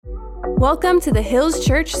Welcome to the Hills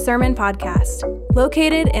Church Sermon Podcast.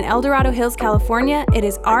 Located in El Dorado Hills, California, it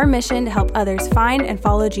is our mission to help others find and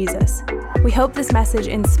follow Jesus. We hope this message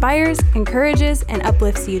inspires, encourages, and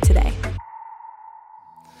uplifts you today.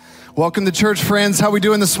 Welcome to church, friends. How we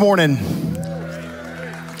doing this morning?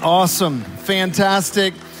 Awesome,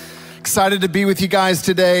 fantastic. Excited to be with you guys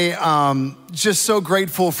today. Just so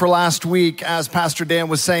grateful for last week, as Pastor Dan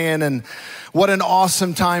was saying, and what an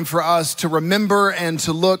awesome time for us to remember and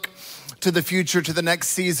to look to the future, to the next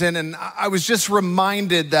season. And I was just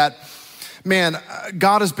reminded that, man,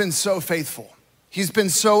 God has been so faithful. He's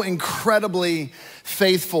been so incredibly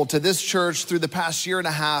faithful to this church through the past year and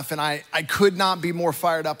a half. And I could not be more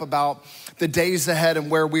fired up about the days ahead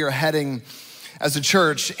and where we are heading as a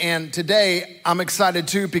church. And today I'm excited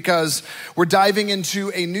too, because we're diving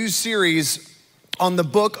into a new series on the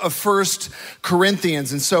book of 1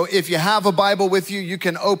 Corinthians. And so if you have a Bible with you, you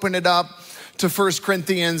can open it up to 1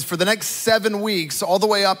 Corinthians for the next 7 weeks, all the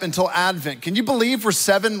way up until Advent. Can you believe we're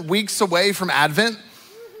 7 weeks away from Advent?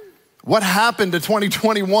 What happened to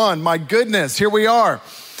 2021? My goodness, here we are.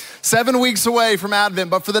 7 weeks away from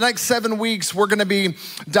Advent, but for the next 7 weeks, we're gonna be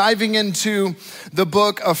diving into the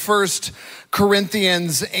book of 1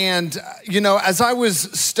 Corinthians. And, you know, as I was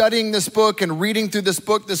studying this book and reading through this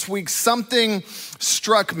book this week, something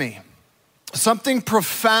struck me. Something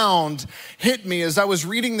profound hit me as I was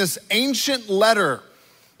reading this ancient letter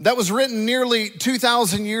that was written nearly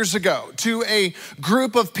 2,000 years ago to a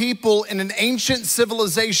group of people in an ancient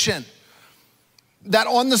civilization that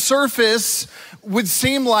on the surface would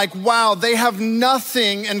seem like, wow, they have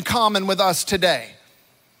nothing in common with us today.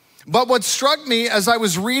 But what struck me as I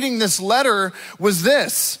was reading this letter was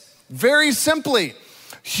this: very simply,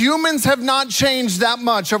 humans have not changed that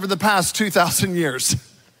much over the past 2,000 years.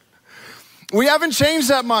 We haven't changed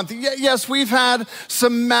that much. Yes, we've had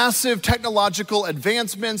some massive technological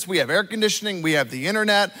advancements. We have air conditioning, we have the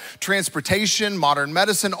internet, transportation, modern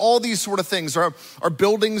medicine, all these sort of things. Our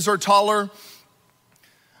buildings are taller.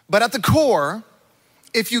 But at the core,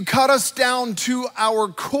 if you cut us down to our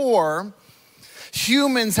core,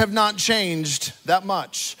 humans have not changed that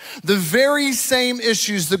much. The very same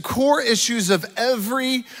issues, the core issues of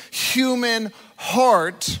every human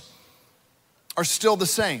heart are still the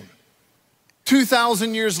same.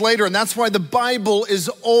 2,000 years later, and that's why the Bible is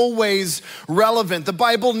always relevant. The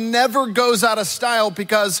Bible never goes out of style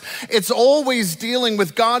because it's always dealing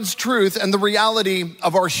with God's truth and the reality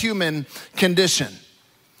of our human condition.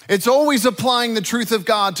 It's always applying the truth of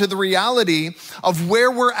God to the reality of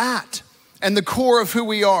where we're at and the core of who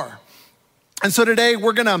we are. And so today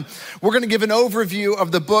we're gonna give an overview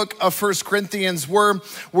of the book of 1 Corinthians. We're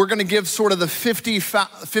gonna give sort of the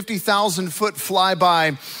 50,000 foot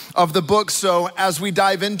flyby of the book. So as we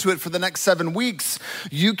dive into it for the next 7 weeks,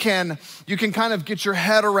 you can kind of get your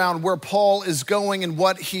head around where Paul is going and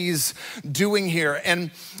what he's doing here.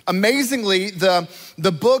 And amazingly, the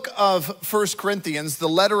book of 1 Corinthians, the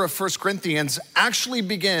letter of 1 Corinthians, actually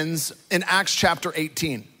begins in Acts chapter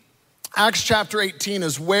 18. Acts chapter 18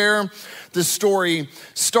 is where the story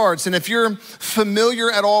starts. And if you're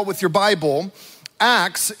familiar at all with your Bible,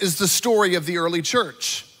 Acts is the story of the early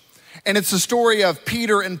church. And it's the story of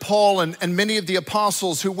Peter and Paul and many of the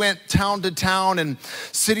apostles who went town to town and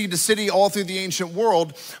city to city all through the ancient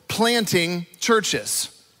world, planting churches.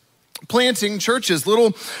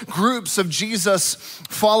 Little groups of Jesus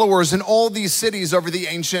followers in all these cities over the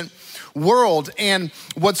ancient world. And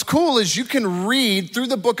what's cool is you can read through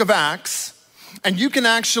the book of Acts and you can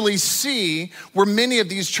actually see where many of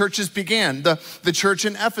these churches began. The church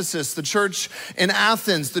in Ephesus, the church in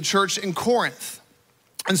Athens, the church in Corinth.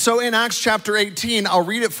 And so in Acts chapter 18, I'll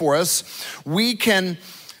read it for us. We can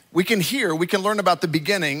learn about the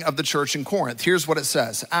beginning of the church in Corinth. Here's what it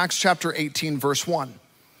says. Acts chapter 18, verse 1.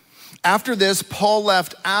 After this, Paul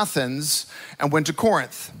left Athens and went to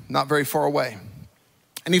Corinth, not very far away.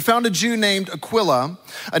 And he found a Jew named Aquila,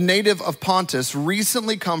 a native of Pontus,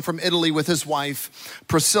 recently come from Italy with his wife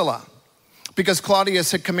Priscilla, because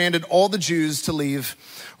Claudius had commanded all the Jews to leave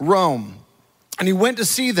Rome. And he went to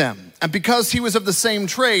see them. And because he was of the same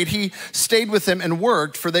trade, he stayed with them and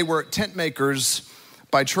worked, for they were tent makers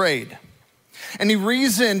by trade. And he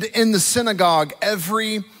reasoned in the synagogue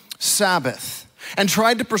every Sabbath and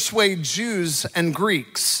tried to persuade Jews and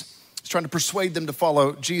Greeks. He's trying to persuade them to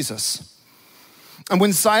follow Jesus. And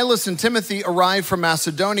when Silas and Timothy arrived from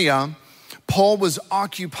Macedonia, Paul was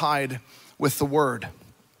occupied with the word.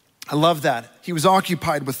 I love that. He was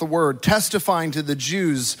occupied with the word, testifying to the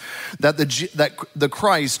Jews that the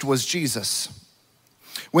Christ was Jesus.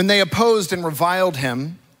 When they opposed and reviled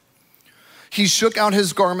him, he shook out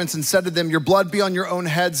his garments and said to them, "Your blood be on your own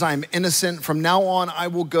heads. I am innocent. From now on, I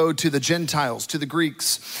will go to the Gentiles, to the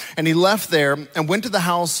Greeks." And he left there and went to the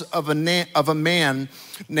house of a man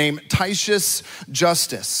named Titius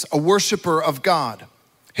Justus, a worshiper of God.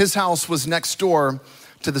 His house was next door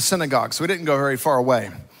to the synagogue, so he didn't go very far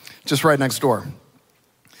away, just right next door.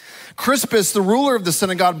 Crispus, the ruler of the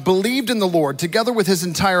synagogue, believed in the Lord together with his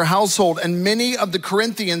entire household, and many of the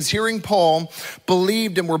Corinthians, hearing Paul,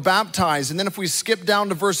 believed and were baptized. And then if we skip down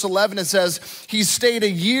to verse 11, it says, he stayed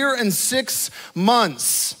 1 year and 6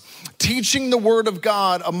 months teaching the word of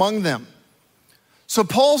God among them. So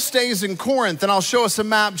Paul stays in Corinth, and I'll show us a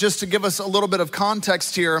map just to give us a little bit of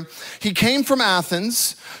context here. He came from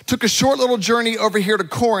Athens, took a short little journey over here to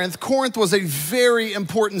Corinth. Corinth was a very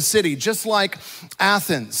important city, just like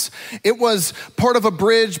Athens. It was part of a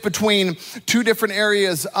bridge between two different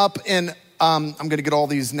areas up in, I'm gonna get all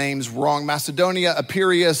these names wrong, Macedonia,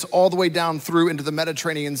 Epirus, all the way down through into the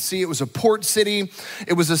Mediterranean Sea. It was a port city.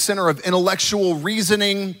 It was a center of intellectual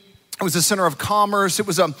reasoning. It was a center of commerce. It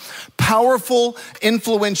was a powerful,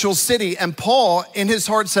 influential city. And Paul, in his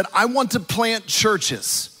heart, said, I want to plant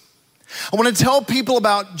churches. I want to tell people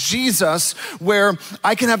about Jesus where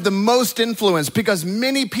I can have the most influence, because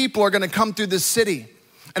many people are going to come through this city.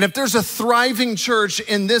 And if there's a thriving church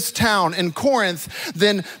in this town, in Corinth,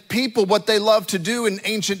 then people, what they loved to do in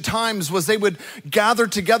ancient times was they would gather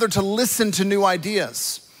together to listen to new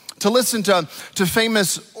ideas, to listen to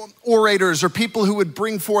famous orators or people who would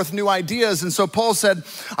bring forth new ideas. And so Paul said,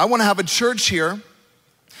 I want to have a church here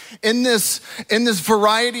in this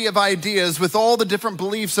variety of ideas with all the different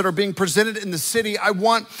beliefs that are being presented in the city. I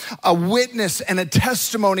want a witness and a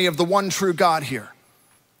testimony of the one true God here.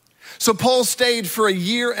 So Paul stayed for 1.5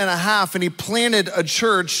 years and he planted a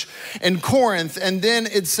church in Corinth. And then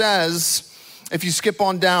it says, if you skip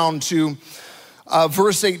on down to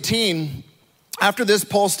verse 18, after this,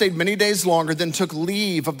 Paul stayed many days longer, then took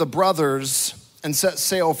leave of the brothers and set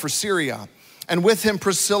sail for Syria, and with him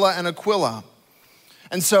Priscilla and Aquila.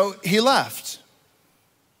 And so he left.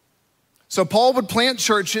 So Paul would plant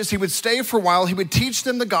churches, he would stay for a while, he would teach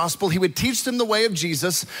them the gospel, he would teach them the way of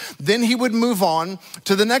Jesus, then he would move on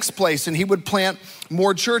to the next place and he would plant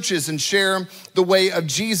more churches and share the way of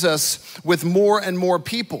Jesus with more and more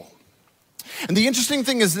people. And the interesting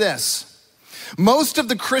thing is this. Most of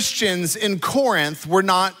the Christians in Corinth were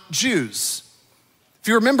not Jews. If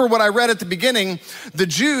you remember what I read at the beginning, the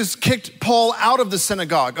Jews kicked Paul out of the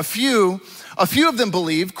synagogue. A few of them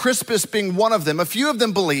believed, Crispus being one of them, a few of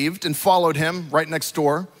them believed and followed him right next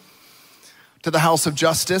door to the house of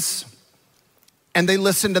Justus. And they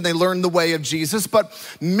listened and they learned the way of Jesus. But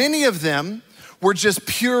many of them were just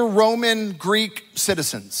pure Roman Greek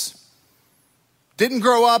citizens. Didn't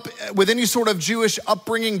grow up with any sort of Jewish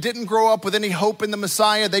upbringing, didn't grow up with any hope in the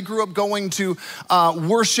Messiah. They grew up going to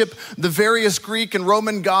worship the various Greek and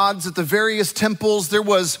Roman gods at the various temples. There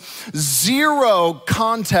was zero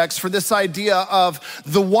context for this idea of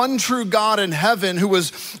the one true God in heaven who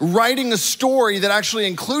was writing a story that actually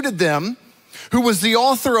included them, who was the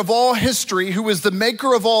author of all history, who was the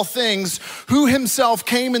maker of all things, who himself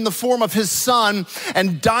came in the form of his son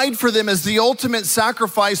and died for them as the ultimate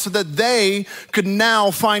sacrifice so that they could now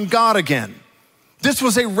find God again. This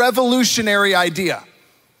was a revolutionary idea,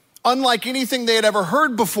 unlike anything they had ever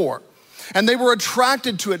heard before. And they were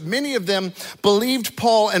attracted to it. Many of them believed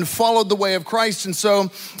Paul and followed the way of Christ. And so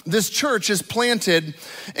this church is planted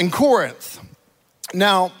in Corinth.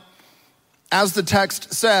 Now, as the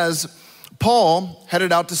text says, Paul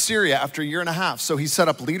headed out to Syria after 1.5 years. So he set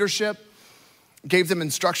up leadership, gave them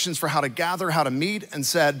instructions for how to gather, how to meet, and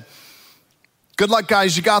said, good luck,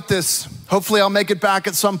 guys, you got this. Hopefully I'll make it back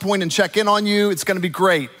at some point and check in on you. It's gonna be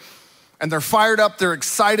great. And they're fired up, they're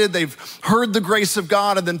excited, they've heard the grace of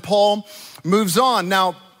God, and then Paul moves on.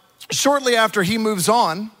 Now, shortly after he moves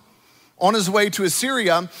on his way to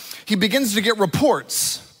Assyria, he begins to get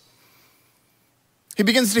reports. He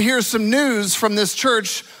begins to hear some news from this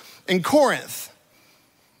church in Corinth.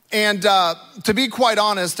 And to be quite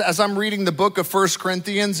honest, as I'm reading the book of 1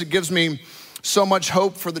 Corinthians, it gives me so much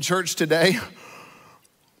hope for the church today.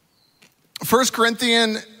 1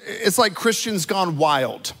 Corinthians, it's like Christians gone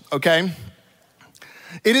wild, okay?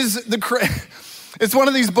 It's one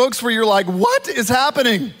of these books where you're like, what is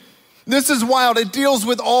happening? This is wild. It deals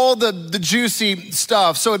with all the juicy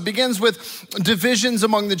stuff. So it begins with divisions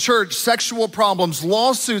among the church, sexual problems,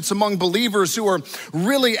 lawsuits among believers who are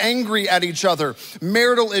really angry at each other,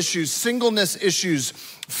 marital issues, singleness issues,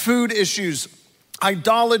 food issues,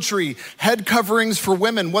 Idolatry, head coverings for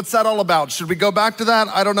women. What's that all about? Should we go back to that?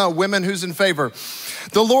 I don't know. Women, who's in favor?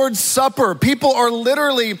 The Lord's Supper. People are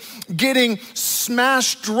literally getting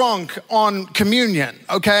smashed drunk on communion,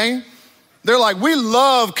 okay? They're like, we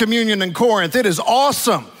love communion in Corinth. It is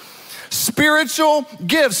awesome. Spiritual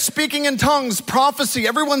gifts, speaking in tongues, prophecy.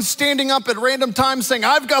 Everyone's standing up at random times saying,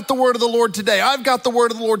 I've got the word of the Lord today. I've got the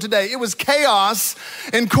word of the Lord today. It was chaos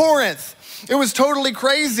in Corinth. It was totally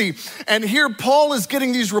crazy. And here Paul is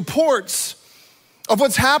getting these reports of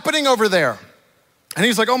what's happening over there. And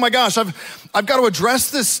he's like, oh my gosh, I've got to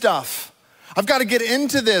address this stuff. I've got to get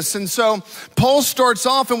into this. And so Paul starts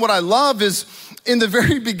off, and what I love is in the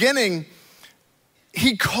very beginning,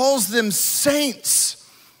 he calls them saints.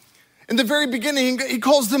 In the very beginning, he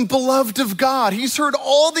calls them beloved of God. He's heard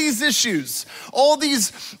all these issues, all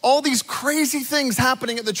these crazy things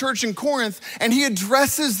happening at the church in Corinth, and he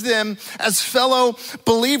addresses them as fellow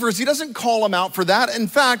believers. He doesn't call them out for that. In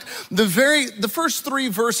fact, the first 3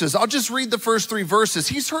 verses, I'll just read the first 3 verses.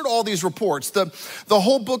 He's heard all these reports. The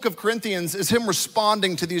whole book of Corinthians is him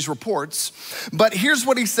responding to these reports. But here's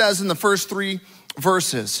what he says in the first 3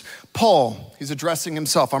 verses. Paul, he's addressing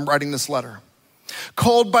himself. I'm writing this letter.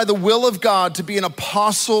 Called by the will of God to be an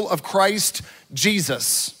apostle of Christ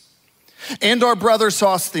Jesus, and our brother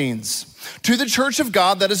Sosthenes, to the church of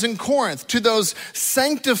God that is in Corinth, to those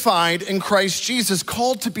sanctified in Christ Jesus,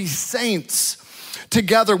 called to be saints,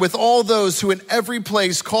 together with all those who in every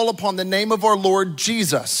place call upon the name of our Lord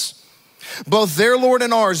Jesus, both their Lord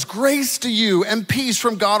and ours, grace to you and peace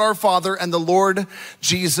from God our Father and the Lord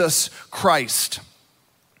Jesus Christ.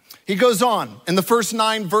 He goes on in the first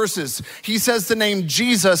 9 verses. He says the name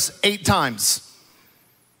Jesus 8 times.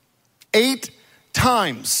 8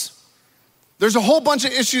 times. There's a whole bunch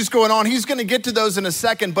of issues going on. He's going to get to those in a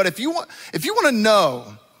second. But if you want to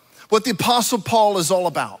know what the Apostle Paul is all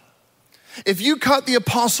about, if you cut the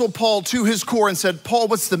Apostle Paul to his core and said, Paul,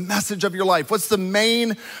 what's the message of your life? What's the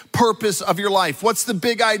main purpose of your life? What's the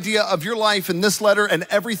big idea of your life in this letter and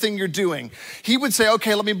everything you're doing? He would say,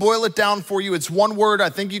 okay, let me boil it down for you. It's one word. I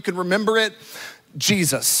think you can remember it.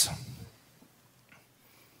 Jesus.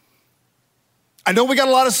 I know we got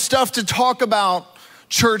a lot of stuff to talk about,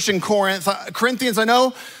 church in Corinth. Corinthians, I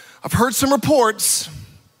know I've heard some reports.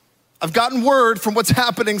 I've gotten word from what's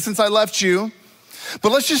happening since I left you.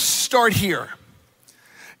 But let's just start here.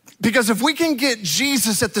 Because if we can get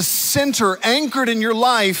Jesus at the center, anchored in your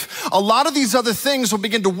life, a lot of these other things will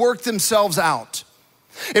begin to work themselves out.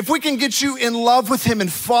 If we can get you in love with him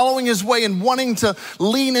and following his way and wanting to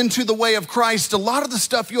lean into the way of Christ, a lot of the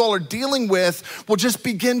stuff you all are dealing with will just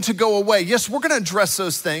begin to go away. Yes, we're gonna address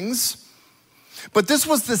those things. But this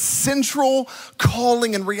was the central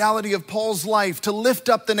calling and reality of Paul's life, to lift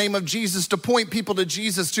up the name of Jesus, to point people to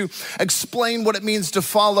Jesus, to explain what it means to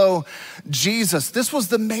follow Jesus. This was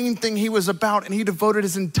the main thing he was about, and he devoted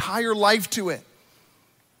his entire life to it.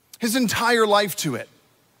 His entire life to it.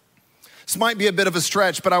 This might be a bit of a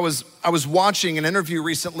stretch, but I was watching an interview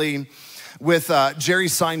recently with Jerry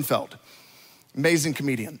Seinfeld, amazing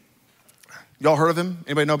comedian. Y'all heard of him?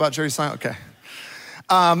 Anybody know about Jerry Seinfeld? Okay.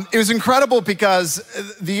 It was incredible because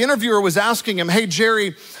the interviewer was asking him, hey,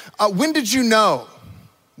 Jerry, when did you know?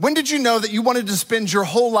 When did you know that you wanted to spend your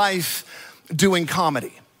whole life doing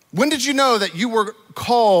comedy? When did you know that you were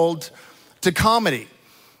called to comedy?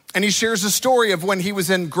 And he shares a story of when he was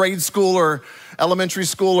in grade school or elementary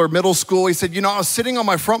school or middle school. He said, I was sitting on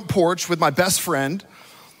my front porch with my best friend.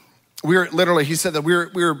 He said that we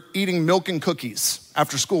were eating milk and cookies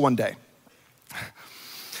after school one day.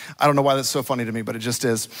 I don't know why that's so funny to me, but it just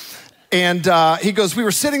is. And he goes, we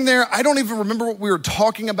were sitting there. I don't even remember what we were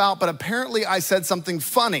talking about, but apparently I said something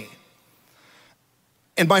funny.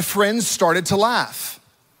 And my friends started to laugh.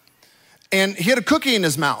 And he had a cookie in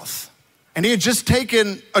his mouth. And he had just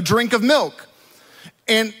taken a drink of milk.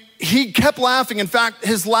 And he kept laughing. In fact,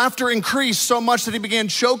 his laughter increased so much that he began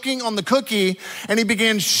choking on the cookie and he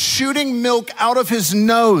began shooting milk out of his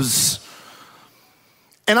nose.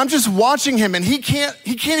 And I'm just watching him and he can't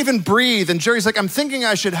even breathe. And Jerry's like, I'm thinking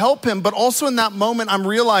I should help him. But also in that moment, I'm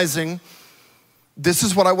realizing this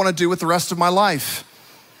is what I want to do with the rest of my life.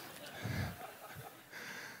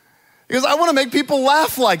 Because I want to make people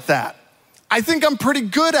laugh like that. I think I'm pretty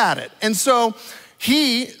good at it. And so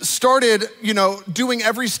he started, doing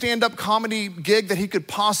every stand-up comedy gig that he could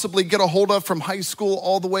possibly get a hold of from high school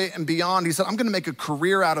all the way and beyond. He said, I'm gonna make a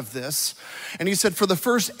career out of this. And he said, for the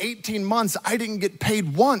first 18 months, I didn't get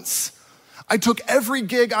paid once. I took every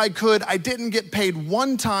gig I could. I didn't get paid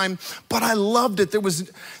one time, but I loved it.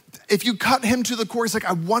 If you cut him to the core, he's like,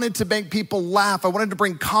 I wanted to make people laugh. I wanted to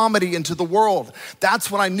bring comedy into the world.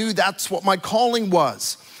 That's when I knew that's what my calling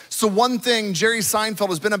was. It's the one thing Jerry Seinfeld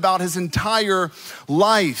has been about his entire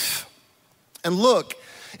life. And look,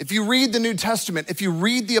 if you read the New Testament, if you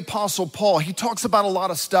read the Apostle Paul, he talks about a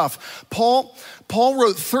lot of stuff. Paul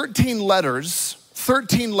wrote 13 letters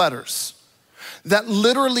that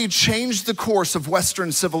literally changed the course of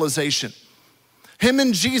Western civilization. Him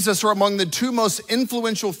and Jesus are among the two most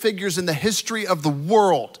influential figures in the history of the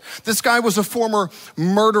world. This guy was a former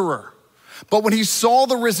murderer. But when he saw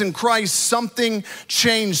the risen Christ, something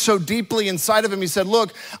changed so deeply inside of him. He said,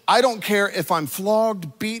 look, I don't care if I'm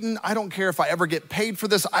flogged, beaten. I don't care if I ever get paid for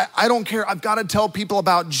this. I don't care. I've got to tell people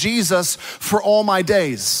about Jesus for all my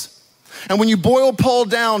days. And when you boil Paul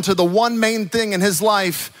down to the one main thing in his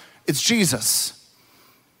life, it's Jesus.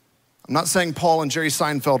 I'm not saying Paul and Jerry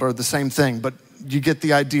Seinfeld are the same thing, but you get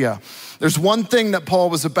the idea. There's one thing that Paul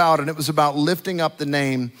was about, and it was about lifting up the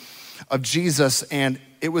name of Jesus, and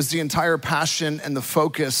it was the entire passion and the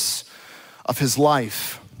focus of his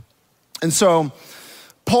life. And so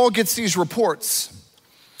Paul gets these reports.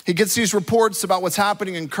 He gets these reports about what's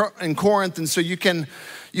happening in Corinth, and so you can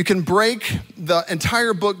break the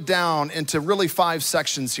entire book down into really 5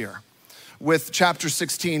 sections here, with chapter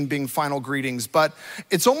 16 being final greetings. But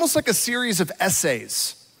it's almost like a series of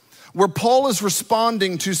essays where Paul is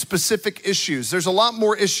responding to specific issues. There's a lot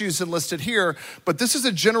more issues enlisted here, but this is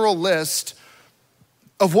a general list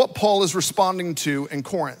of what Paul is responding to in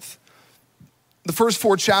Corinth. The first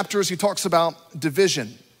 4 chapters, he talks about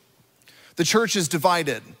division. The church is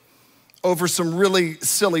divided over some really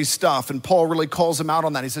silly stuff, and Paul really calls him out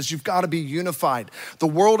on that. He says, you've got to be unified. The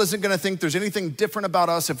world isn't going to think there's anything different about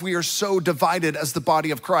us if we are so divided as the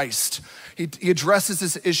body of Christ. He addresses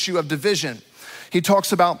this issue of division. He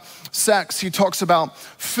talks about sex, he talks about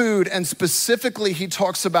food, and specifically he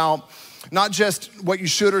talks about not just what you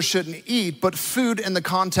should or shouldn't eat, but food in the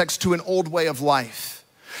context to an old way of life.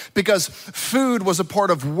 Because food was a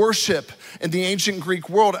part of worship in the ancient Greek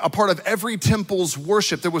world, a part of every temple's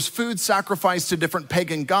worship. There was food sacrificed to different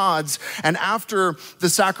pagan gods, and after the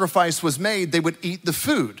sacrifice was made, they would eat the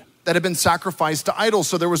food that had been sacrificed to idols.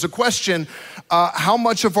 So there was a question, how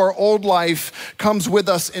much of our old life comes with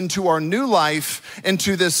us into our new life,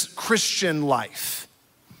 into this Christian life?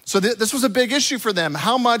 So this was a big issue for them.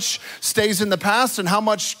 How much stays in the past and how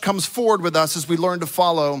much comes forward with us as we learn to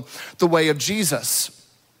follow the way of Jesus?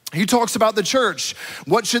 He talks about the church.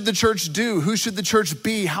 What should the church do? Who should the church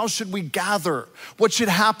be? How should we gather? What should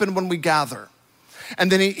happen when we gather?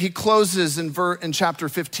 And then he closes in chapter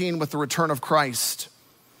 15 with the return of Christ.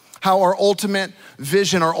 How our ultimate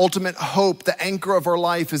vision, our ultimate hope, the anchor of our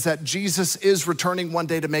life is that Jesus is returning one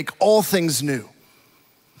day to make all things new.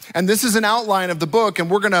 And this is an outline of the book, and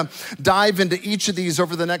we're gonna dive into each of these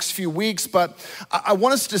over the next few weeks, but I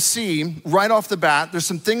want us to see right off the bat, there's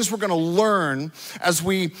some things we're gonna learn as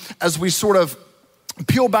we sort of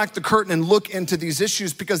peel back the curtain and look into these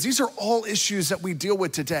issues, because these are all issues that we deal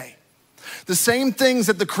with today. The same things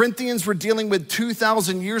that the Corinthians were dealing with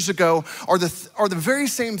 2,000 years ago are the very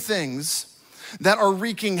same things that are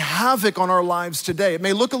wreaking havoc on our lives today. It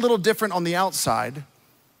may look a little different on the outside,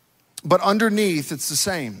 but underneath it's the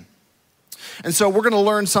same. And so we're gonna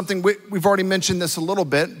learn something. We've already mentioned this a little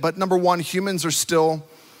bit, but number one, humans are still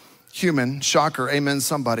human. Shocker, amen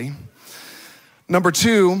somebody. Number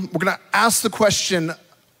two, we're gonna ask the question,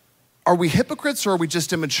 are we hypocrites or are we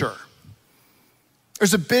just immature?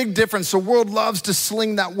 There's a big difference. The world loves to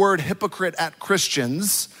sling that word hypocrite at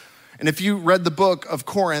Christians. And if you read the book of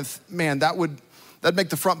Corinth, man, that'd make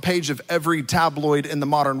the front page of every tabloid in the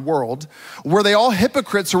modern world. Were they all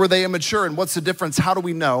hypocrites or were they immature? And what's the difference? How do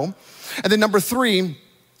we know? And then number three,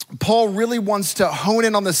 Paul really wants to hone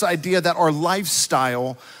in on this idea that our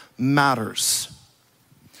lifestyle matters.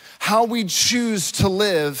 How we choose to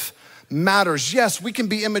live matters. Yes, we can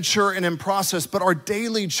be immature and in process, but our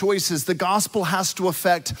daily choices, the gospel has to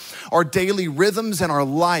affect our daily rhythms and our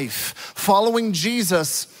life. Following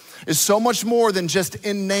Jesus is so much more than just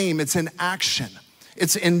in name, it's in action,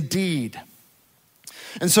 it's in deed.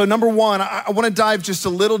 And so number one, I wanna dive just a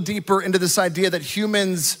little deeper into this idea that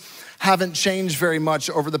humans haven't changed very much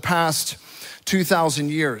over the past 2,000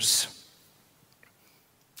 years.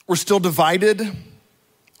 We're still divided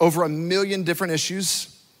over 1 million different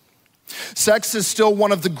issues. Sex is still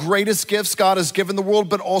one of the greatest gifts God has given the world,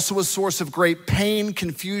 but also a source of great pain,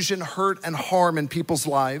 confusion, hurt, and harm in people's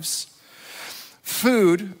lives.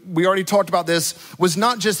 Food, we already talked about this, was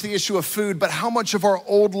not just the issue of food, but how much of our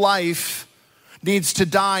old life needs to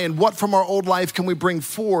die and what from our old life can we bring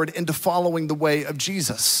forward into following the way of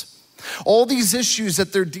Jesus. All these issues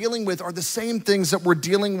that they're dealing with are the same things that we're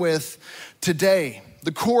dealing with today.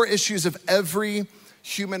 The core issues of every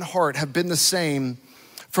human heart have been the same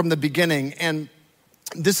from the beginning. And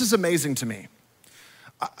This is amazing to me.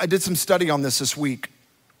 I did some study on this week.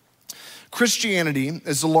 Christianity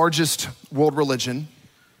is the largest world religion.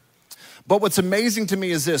 But what's amazing to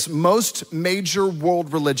me is this: most major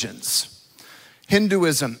world religions,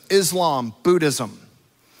 Hinduism, Islam, Buddhism,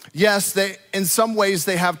 yes, in some ways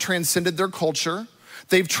they have transcended their culture.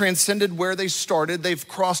 They've transcended where they started. They've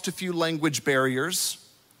crossed a few language barriers,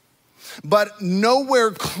 but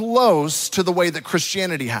nowhere close to the way that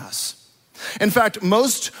Christianity has. In fact,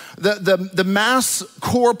 the mass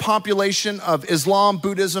core population of Islam,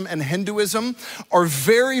 Buddhism, and Hinduism are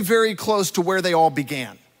very, very close to where they all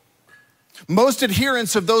began. Most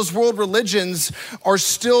adherents of those world religions are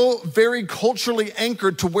still very culturally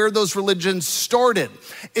anchored to where those religions started.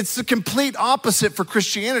 It's the complete opposite for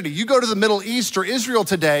Christianity. You go to the Middle East or Israel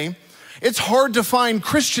today, it's hard to find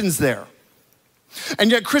Christians there. And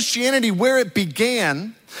yet Christianity, where it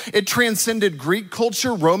began, it transcended Greek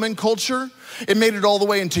culture, Roman culture. It made it all the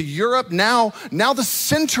way into Europe. Now the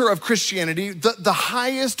center of Christianity, the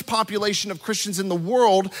highest population of Christians in the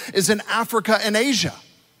world is in Africa and Asia.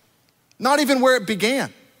 Not even where it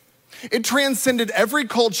began. It transcended every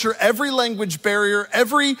culture, every language barrier,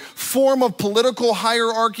 every form of political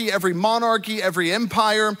hierarchy, every monarchy, every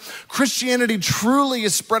empire. Christianity truly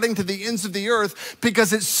is spreading to the ends of the earth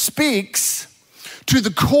because it speaks to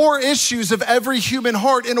the core issues of every human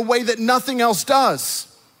heart in a way that nothing else does.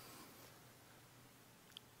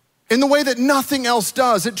 In the way that nothing else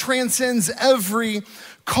does. It transcends every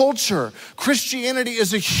culture. Christianity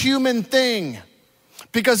is a human thing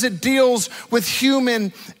because it deals with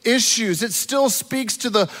human issues. It still speaks to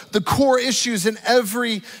the core issues in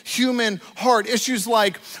every human heart. Issues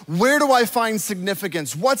like, where do I find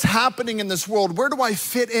significance? What's happening in this world? Where do I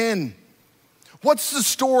fit in? What's the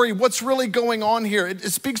story? What's really going on here? It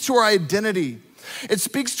speaks to our identity. It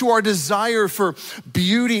speaks to our desire for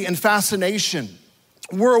beauty and fascination.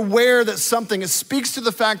 We're aware that it speaks to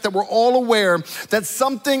the fact that we're all aware that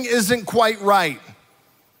something isn't quite right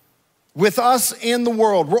with us and the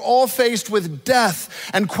world. We're all faced with death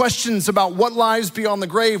and questions about what lies beyond the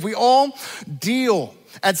grave. We all deal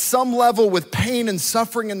at some level with pain and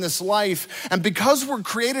suffering in this life. And because we're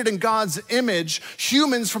created in God's image,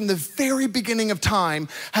 humans from the very beginning of time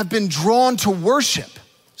have been drawn to worship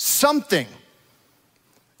something.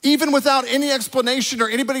 Even without any explanation or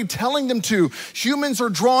anybody telling them to, humans are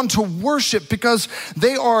drawn to worship because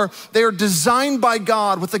they are designed by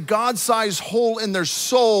God with a God-sized hole in their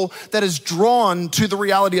soul that is drawn to the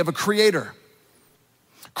reality of a creator.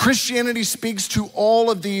 Christianity speaks to all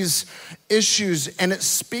of these issues, and it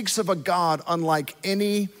speaks of a God unlike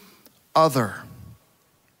any other.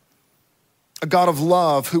 A God of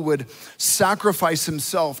love who would sacrifice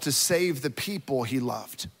himself to save the people he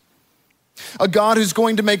loved. A God who's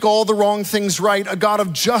going to make all the wrong things right. A God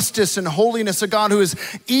of justice and holiness. A God who is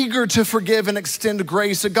eager to forgive and extend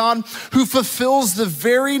grace. A God who fulfills the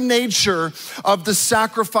very nature of the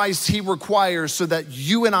sacrifice he requires so that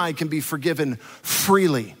you and I can be forgiven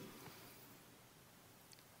freely.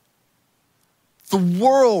 The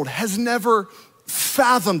world has never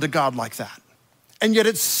fathomed a God like that. And yet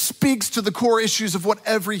it speaks to the core issues of what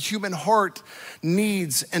every human heart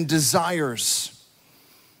needs and desires.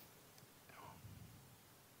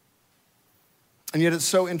 And yet it's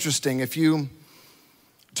so interesting, if you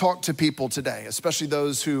talk to people today, especially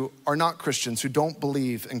those who are not Christians, who don't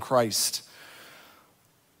believe in Christ,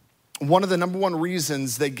 one of the number one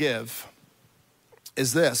reasons they give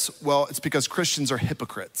is this: well, it's because Christians are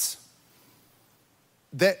hypocrites.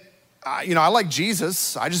 I like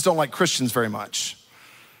Jesus, I just don't like Christians very much.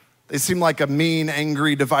 They seem like a mean,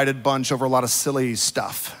 angry, divided bunch over a lot of silly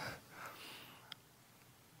stuff.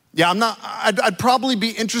 Yeah, I'd probably be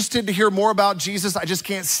interested to hear more about Jesus. I just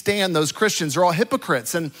can't stand those Christians. They're all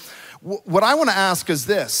hypocrites. And what I want to ask is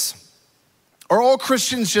this: are all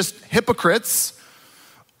Christians just hypocrites,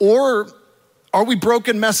 or are we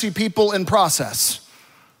broken, messy people in process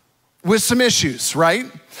with some issues, right?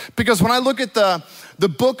 Because when I look at the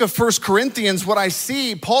book of 1 Corinthians, what I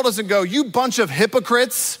see, Paul doesn't go, you bunch of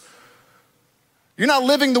hypocrites. You're not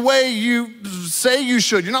living the way you say you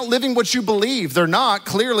should. You're not living what you believe. They're not.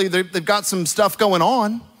 Clearly, they've got some stuff going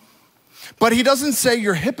on. But he doesn't say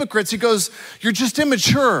you're hypocrites. He goes, you're just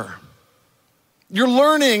immature. You're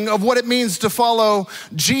learning of what it means to follow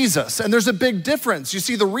Jesus. And there's a big difference. You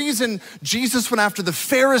see, the reason Jesus went after the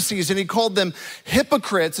Pharisees and he called them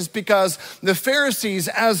hypocrites is because the Pharisees,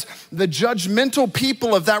 as the judgmental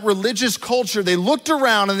people of that religious culture, they looked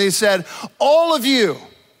around and they said, all of you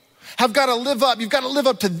have got to live up. You've got to live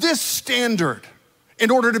up to this standard in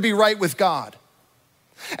order to be right with God.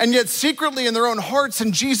 And yet secretly in their own hearts,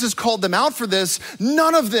 and Jesus called them out for this,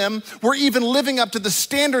 none of them were even living up to the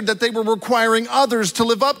standard that they were requiring others to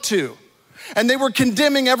live up to. And they were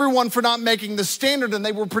condemning everyone for not making the standard, and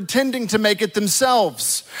they were pretending to make it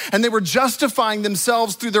themselves. And they were justifying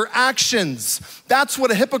themselves through their actions. That's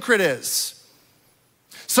what a hypocrite is.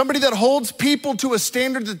 Somebody that holds people to a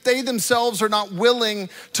standard that they themselves are not willing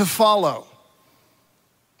to follow.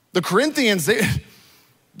 The Corinthians,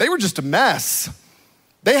 they were just a mess.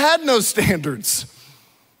 They had no standards.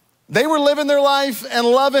 They were living their life and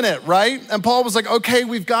loving it, right? And Paul was like, okay,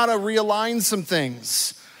 we've got to realign some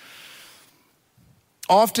things.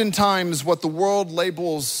 Oftentimes, what the world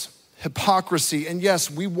labels hypocrisy, and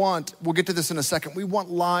yes, we'll get to this in a second, we want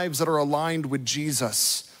lives that are aligned with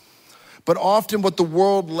Jesus. But often what the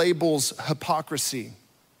world labels hypocrisy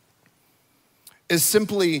is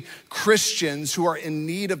simply Christians who are in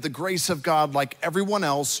need of the grace of God like everyone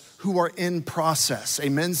else who are in process.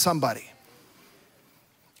 Amen, somebody.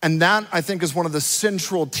 And that, I think, is one of the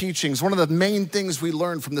central teachings, one of the main things we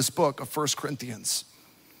learn from this book of 1 Corinthians.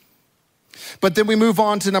 But then we move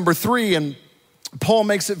on to number 3, and Paul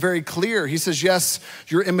makes it very clear. He says, yes,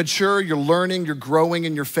 you're immature, you're learning, you're growing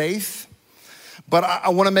in your faith. But I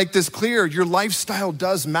want to make this clear, your lifestyle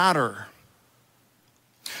does matter.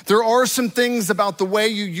 There are some things about the way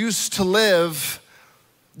you used to live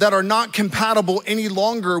that are not compatible any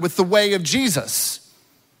longer with the way of Jesus.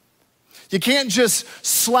 You can't just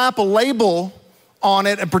slap a label on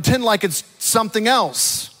it and pretend like it's something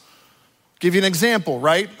else. Give you an example,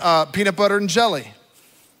 right? Peanut butter and jelly,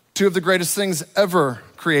 2 of the greatest things ever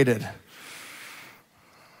created.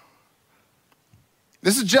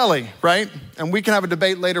 This is jelly, right? And we can have a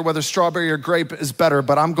debate later whether strawberry or grape is better,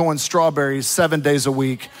 but I'm going strawberries 7 days a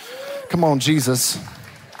week. Come on, Jesus.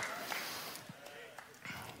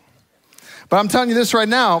 But I'm telling you this right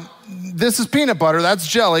now, this is peanut butter, that's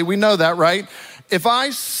jelly, we know that, right? If I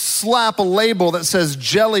slap a label that says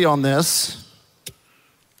jelly on this,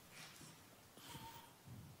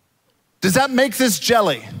 does that make this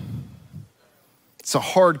jelly? It's a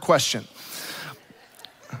hard question.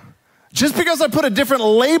 Just because I put a different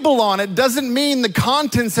label on it doesn't mean the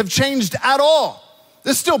contents have changed at all.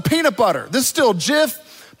 This is still peanut butter. This is still Jif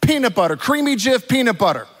peanut butter, creamy Jif peanut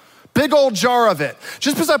butter. Big old jar of it.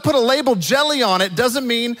 Just because I put a label jelly on it doesn't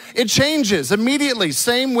mean it changes immediately.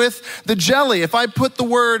 Same with the jelly. If I put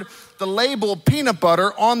the label peanut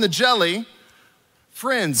butter on the jelly,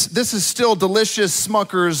 friends, this is still delicious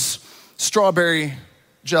Smucker's strawberry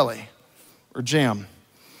jelly or jam.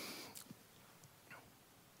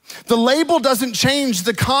 The label doesn't change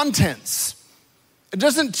the contents. It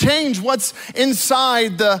doesn't change what's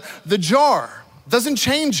inside the jar. It doesn't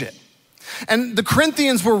change it. And the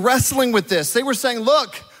Corinthians were wrestling with this. They were saying,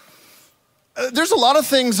 look, there's a lot of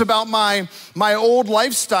things about my old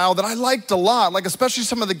lifestyle that I liked a lot, like especially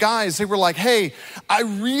some of the guys, they were like, hey, I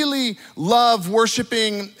really love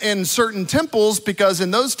worshiping in certain temples because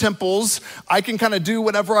in those temples, I can kind of do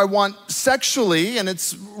whatever I want sexually and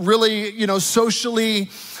it's really, socially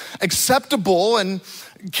acceptable, and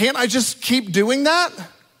can't I just keep doing that?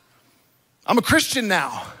 I'm a Christian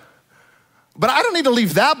now, but I don't need to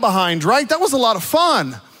leave that behind, right? That was a lot of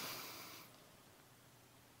fun.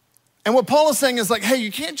 And what Paul is saying is like, hey,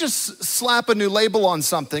 you can't just slap a new label on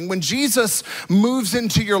something. When Jesus moves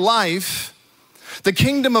into your life, the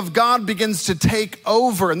kingdom of God begins to take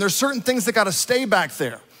over, and there's certain things that got to stay back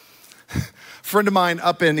there. A friend of mine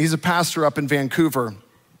he's a pastor up in Vancouver.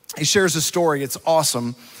 He shares a story, it's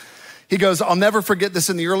awesome. He goes, I'll never forget this.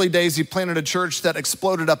 In the early days, he planted a church that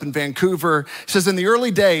exploded up in Vancouver. He says, in the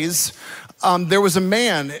early days, there was a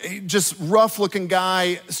man, just rough looking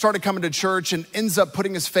guy, started coming to church and ends up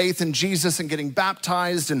putting his faith in Jesus and getting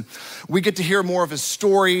baptized. And we get to hear more of his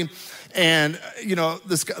story. And,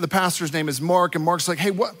 the pastor's name is Mark. And Mark's like,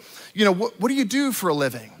 hey, what do you do for a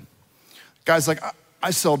living? Guy's like,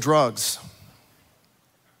 I sell drugs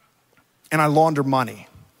and I launder money.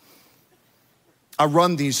 I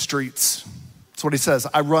run these streets. That's what he says.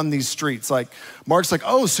 I run these streets. Like, Mark's like,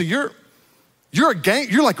 oh, so you're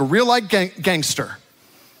like a real life gangster.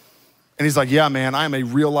 And he's like, yeah, man, I am a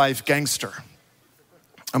real life gangster.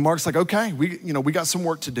 And Mark's like, okay, we got some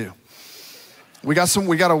work to do. We got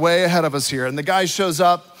a way ahead of us here. And the guy shows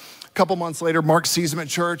up a couple months later. Mark sees him at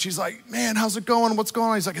church. He's like, man, how's it going? What's going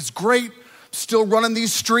on? He's like, it's great. Still running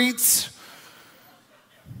these streets.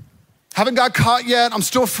 Haven't got caught yet. I'm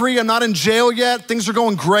still free. I'm not in jail yet. Things are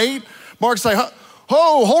going great. Mark's like,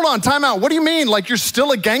 oh, hold on, time out. What do you mean? Like you're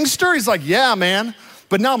still a gangster? He's like, yeah, man,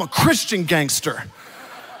 but now I'm a Christian gangster.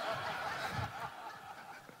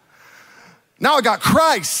 Now I got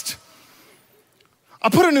Christ. I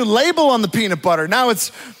put a new label on the peanut butter. Now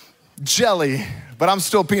it's jelly, but I'm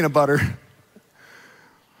still peanut butter.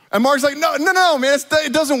 And Mark's like, no, man,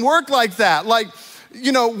 it doesn't work like that. Like,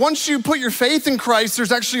 you know, once you put your faith in Christ,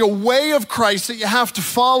 there's actually a way of Christ that you have to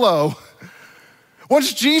follow.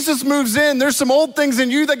 Once Jesus moves in, there's some old things in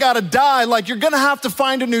you that gotta die. Like you're gonna have to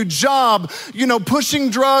find a new job. You know, pushing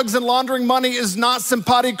drugs and laundering money is not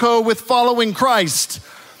simpatico with following Christ.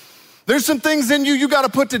 There's some things in you gotta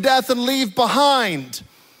put to death and leave behind.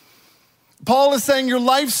 Paul is saying your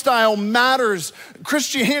lifestyle matters.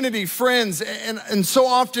 Christianity, friends, and so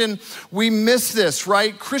often we miss this,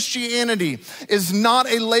 right? Christianity is not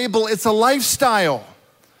a label, it's a lifestyle.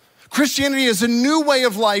 Christianity is a new way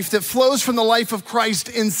of life that flows from the life of Christ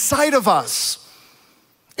inside of us.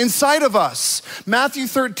 Inside of us. Matthew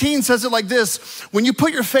 13 says it like this: when you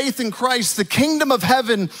put your faith in Christ, the kingdom of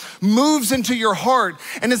heaven moves into your heart,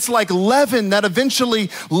 and it's like leaven that eventually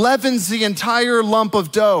leavens the entire lump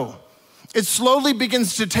of dough. It slowly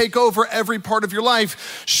begins to take over every part of your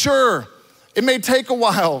life. Sure, it may take a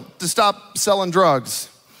while to stop selling drugs.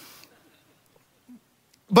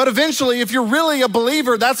 But eventually, if you're really a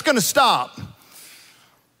believer, that's gonna stop.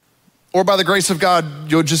 Or by the grace of God,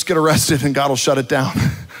 you'll just get arrested and God will shut it down.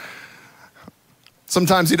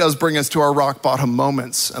 Sometimes he does bring us to our rock bottom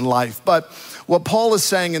moments in life. But what Paul is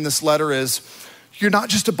saying in this letter is, you're not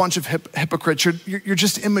just a bunch of hypocrites, you're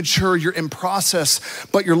just immature, you're in process,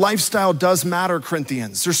 but your lifestyle does matter,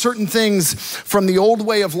 Corinthians. There's certain things from the old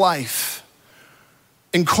way of life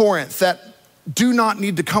in Corinth that do not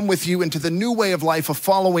need to come with you into the new way of life of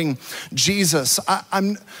following Jesus.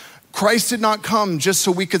 Christ did not come just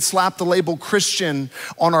so we could slap the label Christian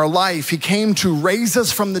on our life. He came to raise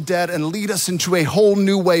us from the dead and lead us into a whole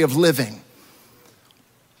new way of living.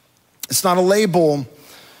 It's not a label,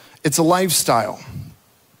 it's a lifestyle.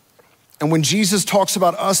 And when Jesus talks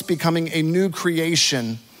about us becoming a new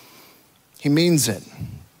creation, he means it.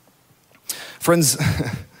 Friends,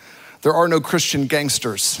 there are no Christian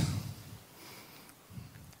gangsters.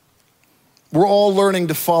 We're all learning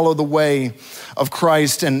to follow the way of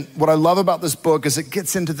Christ. And what I love about this book is it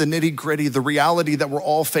gets into the nitty-gritty, the reality that we're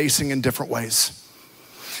all facing in different ways.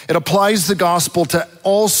 It applies the gospel to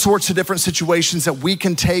all sorts of different situations that we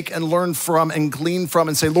can take and learn from and glean from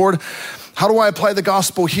and say, Lord, how do I apply the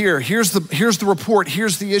gospel here? Here's the report,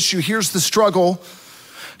 here's the issue, here's the struggle.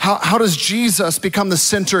 How does Jesus become the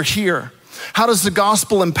center here? How does the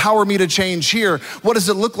gospel empower me to change here? What does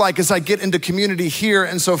it look like as I get into community here?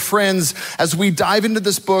 And so friends, as we dive into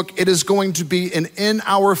this book, it is going to be an in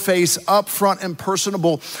our face, upfront and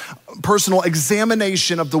personal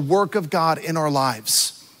examination of the work of God in our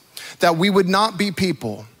lives. That we would not be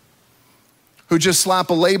people who just slap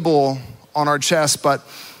a label on our chest, but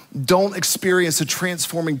don't experience the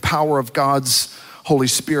transforming power of God's Holy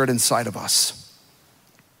Spirit inside of us.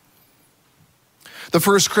 The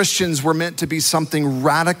first Christians were meant to be something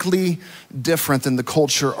radically different than the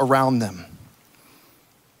culture around them.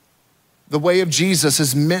 The way of Jesus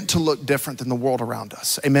is meant to look different than the world around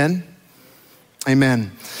us. Amen?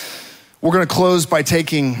 Amen. We're gonna close by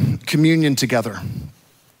taking communion together.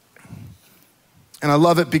 And I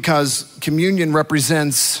love it because communion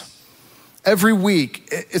represents every week,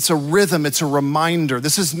 it's a rhythm, it's a reminder.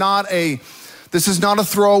 This is not a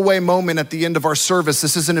throwaway moment at the end of our service.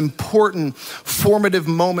 This is an important, formative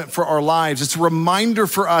moment for our lives. It's a reminder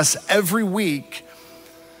for us every week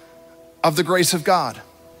of the grace of God.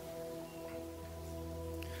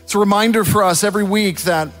 It's a reminder for us every week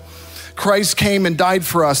that Christ came and died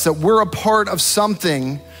for us, that we're a part of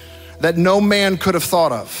something that no man could have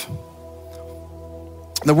thought of.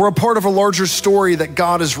 That we're a part of a larger story that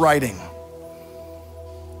God is writing.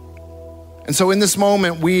 And so in this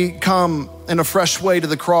moment, we come in a fresh way to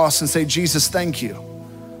the cross and say, Jesus, thank you.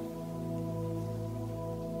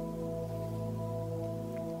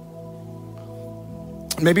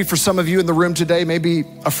 Maybe for some of you in the room today, maybe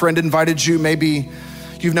a friend invited you, maybe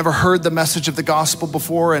you've never heard the message of the gospel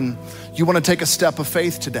before and you want to take a step of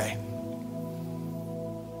faith today.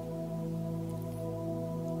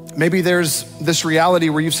 Maybe there's this reality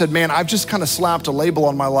where you've said, man, I've just kind of slapped a label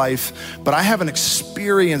on my life, but I haven't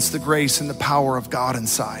experienced the grace and the power of God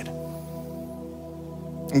inside.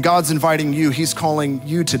 And God's inviting you, he's calling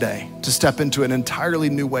you today to step into an entirely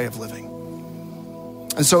new way of living.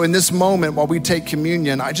 And so in this moment, while we take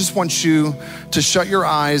communion, I just want you to shut your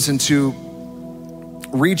eyes and to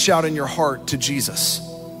reach out in your heart to Jesus.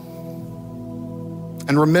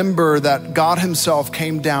 And remember that God himself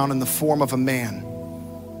came down in the form of a man.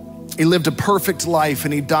 He lived a perfect life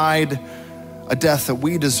and he died a death that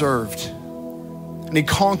we deserved. And he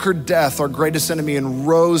conquered death, our greatest enemy, and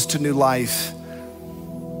rose to new life.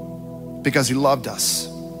 because he loved us.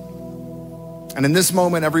 And in this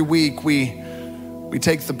moment, every week, we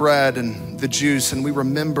take the bread and the juice and we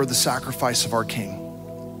remember the sacrifice of our King.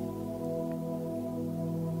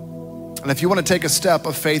 And if you want to take a step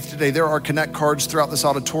of faith today, there are connect cards throughout this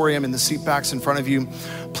auditorium in the seat backs in front of you.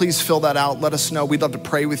 Please fill that out. Let us know. We'd love to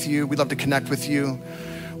pray with you. We'd love to connect with you.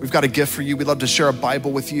 We've got a gift for you. We'd love to share a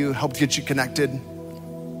Bible with you, help get you connected.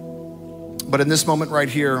 But in this moment right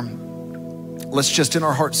here, let's just in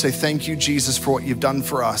our hearts say, thank you, Jesus, for what you've done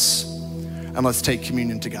for us. And let's take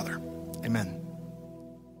communion together. Amen.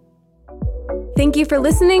 Thank you for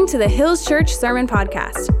listening to the Hills Church Sermon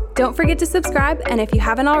Podcast. Don't forget to subscribe, and if you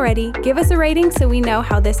haven't already, give us a rating so we know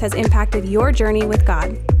how this has impacted your journey with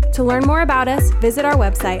God. To learn more about us, visit our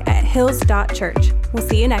website at hills.church. We'll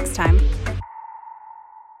see you next time.